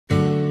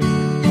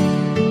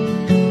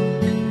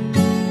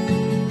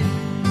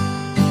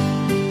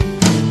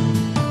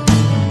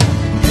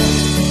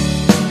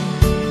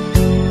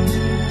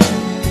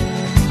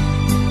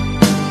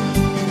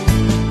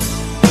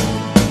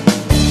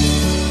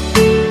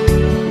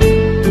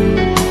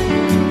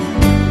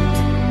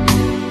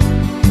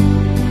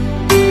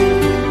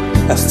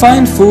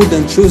find food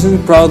and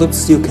choosing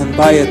products you can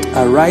buy at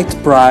a right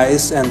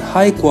price and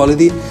high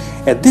quality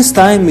at this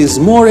time is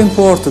more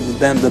important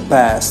than the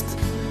past.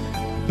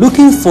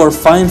 Looking for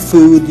fine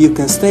food, you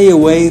can stay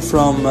away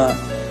from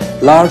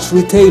large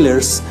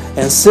retailers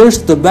and search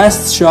the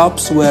best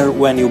shops where,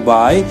 when you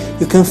buy,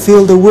 you can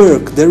feel the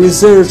work, the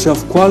research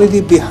of quality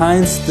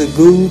behind the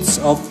goods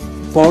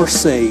for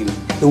sale.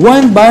 The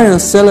wine buyer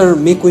and seller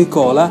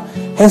MICUICOLA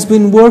has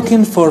been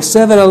working for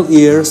several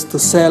years to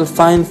sell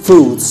fine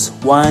foods,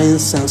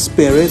 wines and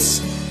spirits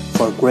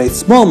for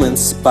great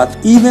moments, but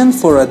even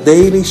for a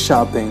daily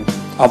shopping.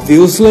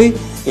 Obviously,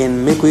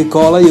 in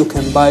MICUICOLA you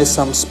can buy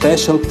some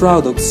special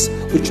products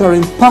which are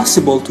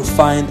impossible to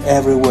find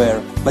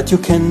everywhere, but you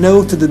can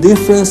note the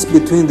difference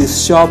between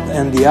this shop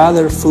and the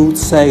other food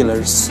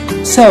sellers.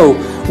 So,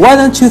 why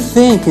don't you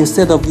think,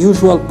 instead of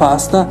usual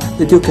pasta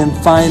that you can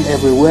find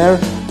everywhere,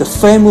 the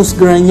famous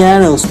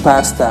Graniano's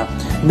pasta,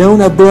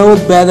 known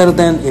abroad better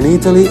than in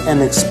Italy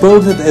and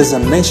exported as a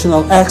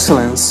national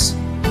excellence?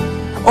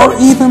 Or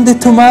even the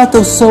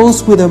tomato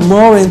sauce with a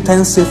more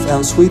intensive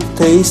and sweet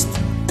taste?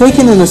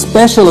 Taking in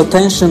special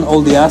attention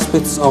all the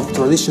aspects of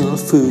traditional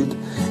food,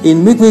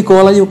 in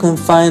MICUICOLA you can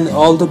find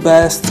all the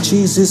best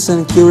cheeses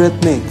and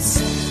cured meats.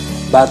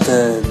 But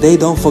they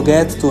don't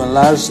forget to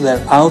enlarge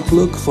their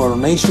outlook for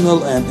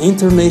national and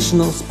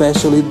international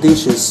specialty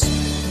dishes,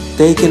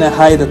 taking a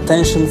high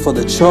attention for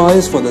the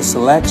choice, for the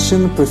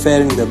selection,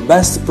 preferring the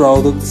best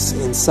products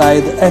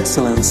inside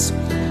excellence,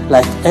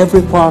 like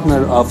every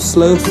partner of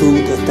Slow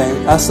Food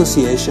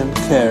Association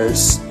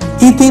cares.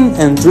 Eating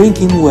and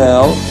drinking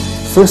well,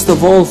 first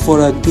of all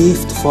for a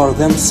gift for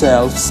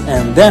themselves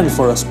and then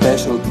for a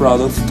special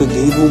product to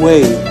give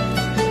away.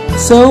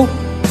 So,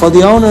 for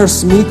the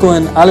owners Mico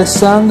and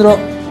Alessandro,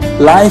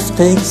 life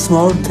takes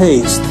more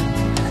taste.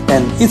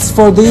 And it's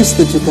for this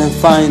that you can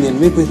find in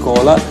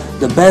MICUICOLA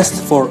the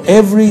best for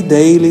every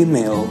daily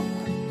meal.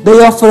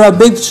 They offer a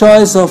big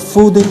choice of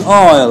food in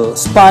oil,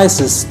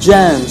 spices,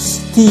 jams,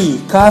 tea,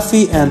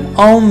 coffee and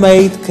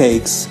homemade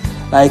cakes,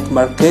 like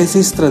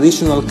Marchesi's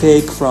traditional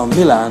cake from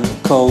Milan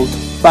called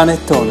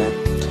panettone,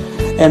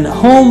 and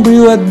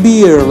home-brewed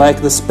beer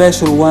like the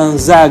special one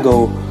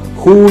Zago,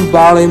 whole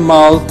barley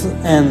malt,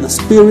 and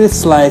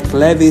spirits like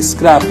Levi's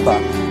Grappa,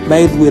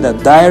 made with a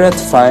direct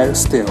fire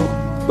still.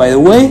 By the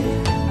way,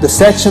 the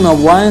section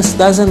of wines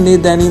doesn't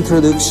need an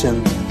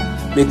introduction.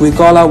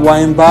 MICUICOLA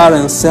wine bar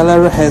and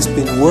cellar has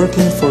been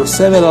working for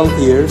several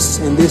years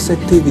in this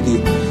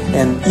activity,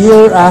 and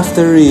year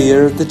after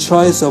year the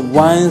choice of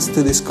wines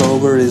to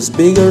discover is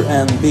bigger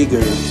and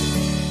bigger.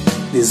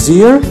 This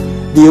year,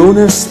 the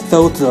owners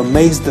thought to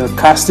amaze their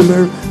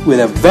customer with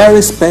a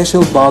very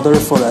special bottle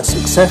for a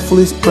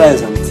successful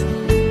present.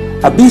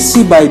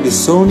 ABC by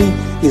Bissoni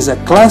is a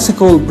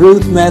classical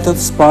brut method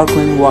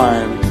sparkling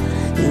wine,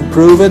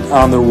 improved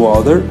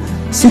underwater,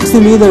 60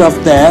 meters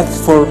of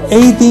depth for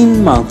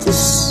 18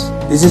 months.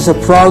 This is a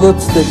product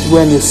that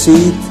when you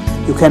see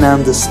it, you can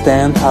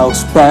understand how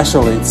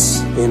special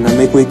it's. In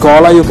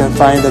MICUICOLA you can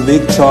find a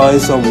big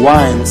choice of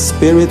wines,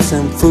 spirits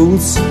and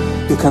foods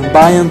you can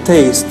buy and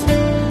taste,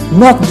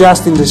 not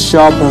just in the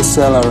shop and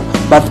cellar,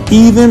 but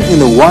even in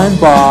the wine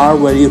bar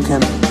where you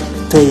can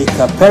take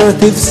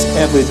aperitifs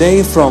every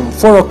day from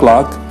 4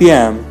 o'clock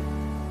p.m.